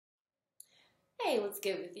Hey, what's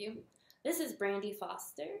good with you? This is Brandy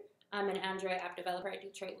Foster. I'm an Android app developer at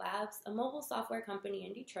Detroit Labs, a mobile software company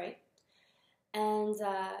in Detroit. And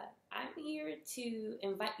I'm here to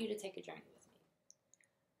invite you to take a journey with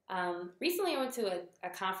me. Recently, I went to a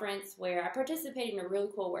conference where I participated in a really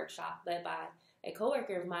cool workshop led by a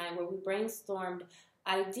coworker of mine where we brainstormed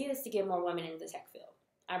ideas to get more women into the tech field.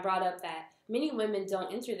 I brought up that many women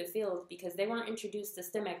don't enter the field because they weren't introduced to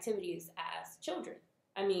STEM activities as children.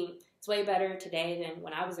 I mean, it's way better today than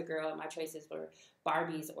when I was a girl and my choices were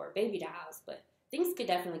Barbies or baby dolls, but things could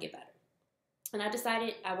definitely get better. And I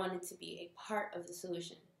decided I wanted to be a part of the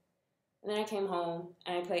solution. And then I came home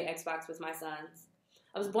and I played Xbox with my sons.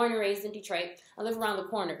 I was born and raised in Detroit. I live around the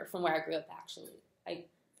corner from where I grew up, actually, like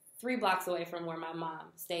 3 blocks away from where my mom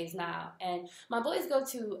stays now. And my boys go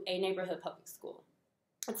to a neighborhood public school.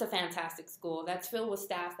 It's a fantastic school that's filled with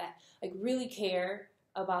staff that really care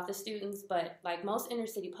about the students, but like most inner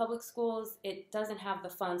city public schools, it doesn't have the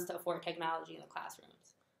funds to afford technology in the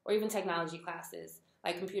classrooms or even technology classes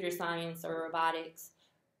like computer science or robotics.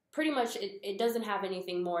 Pretty much it doesn't have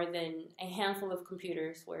anything more than a handful of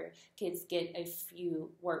computers where kids get a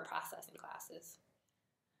few word processing classes.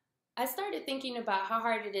 I started thinking about how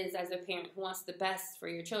hard it is as a parent who wants the best for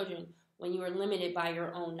your children when you are limited by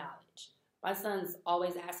your own knowledge. My sons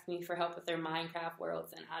always ask me for help with their Minecraft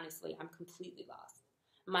worlds, and honestly, I'm completely lost.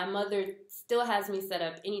 My mother still has me set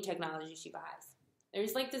up any technology she buys.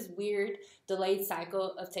 There's like this weird delayed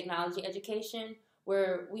cycle of technology education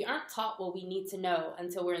where we aren't taught what we need to know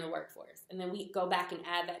until we're in the workforce. And then we go back and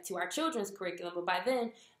add that to our children's curriculum, but by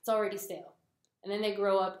then it's already stale. And then they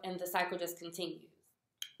grow up and the cycle just continues.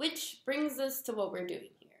 Which brings us to what we're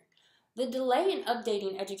doing here. The delay in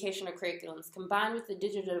updating educational curriculums combined with the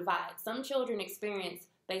digital divide some children experience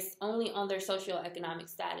based only on their socioeconomic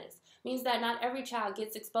status means that not every child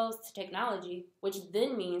gets exposed to technology, which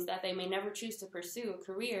then means that they may never choose to pursue a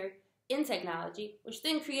career in technology, which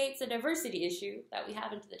then creates a diversity issue that we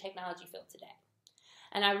have into the technology field today.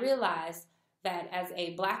 And I realized that as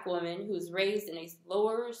a Black woman who's raised in a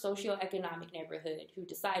lower socioeconomic neighborhood who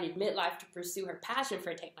decided midlife to pursue her passion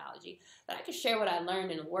for technology, that I could share what I learned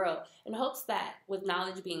in the world in hopes that with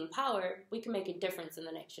knowledge being power, we can make a difference in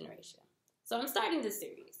the next generation. So I'm starting this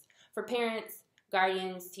series for parents,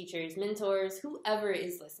 guardians, teachers, mentors, whoever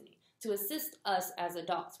is listening, to assist us as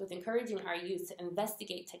adults with encouraging our youth to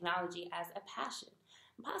investigate technology as a passion,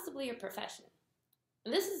 and possibly a profession.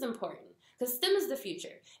 And this is important because STEM is the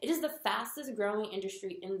future. It is the fastest growing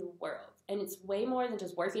industry in the world, and it's way more than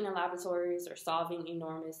just working in laboratories or solving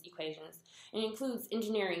enormous equations. It includes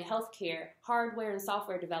engineering, healthcare, hardware and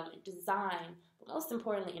software development, design, but most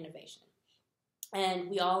importantly, innovation. And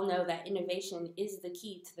we all know that innovation is the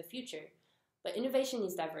key to the future. But innovation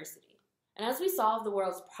needs diversity. And as we solve the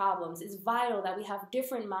world's problems, it's vital that we have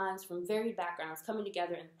different minds from varied backgrounds coming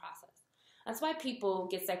together in the process. That's why people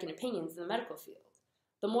get second opinions in the medical field.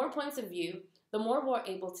 The more points of view, the more we're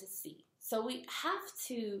able to see. So we have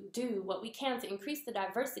to do what we can to increase the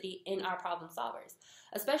diversity in our problem solvers,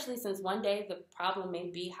 especially since one day the problem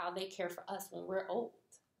may be how they care for us when we're old.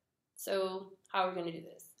 So how are we going to do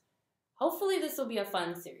this? Hopefully this will be a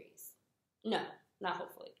fun series. No. Not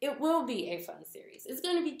hopefully. It will be a fun series. It's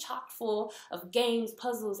going to be chock full of games,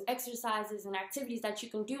 puzzles, exercises, and activities that you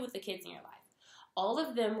can do with the kids in your life. All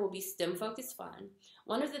of them will be STEM-focused fun.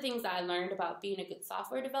 One of the things that I learned about being a good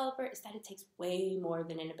software developer is that it takes way more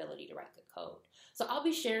than an ability to write good code. So I'll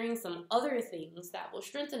be sharing some other things that will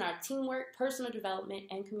strengthen our teamwork, personal development,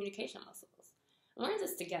 and communication muscles. And we're in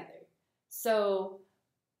this together. So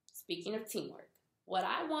speaking of teamwork, what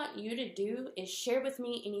I want you to do is share with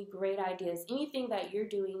me any great ideas, anything that you're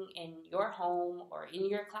doing in your home or in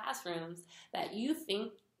your classrooms that you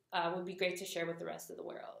think would be great to share with the rest of the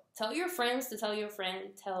world. Tell your friends to tell your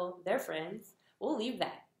friend, tell their friends. We'll leave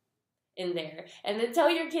that in there. And then tell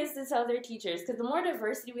your kids to tell their teachers, because the more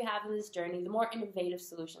diversity we have in this journey, the more innovative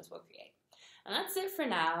solutions we'll create. And that's it for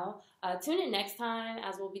now. Tune in next time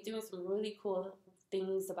as we'll be doing some really cool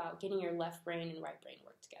things about getting your left brain and right brain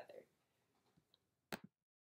work together.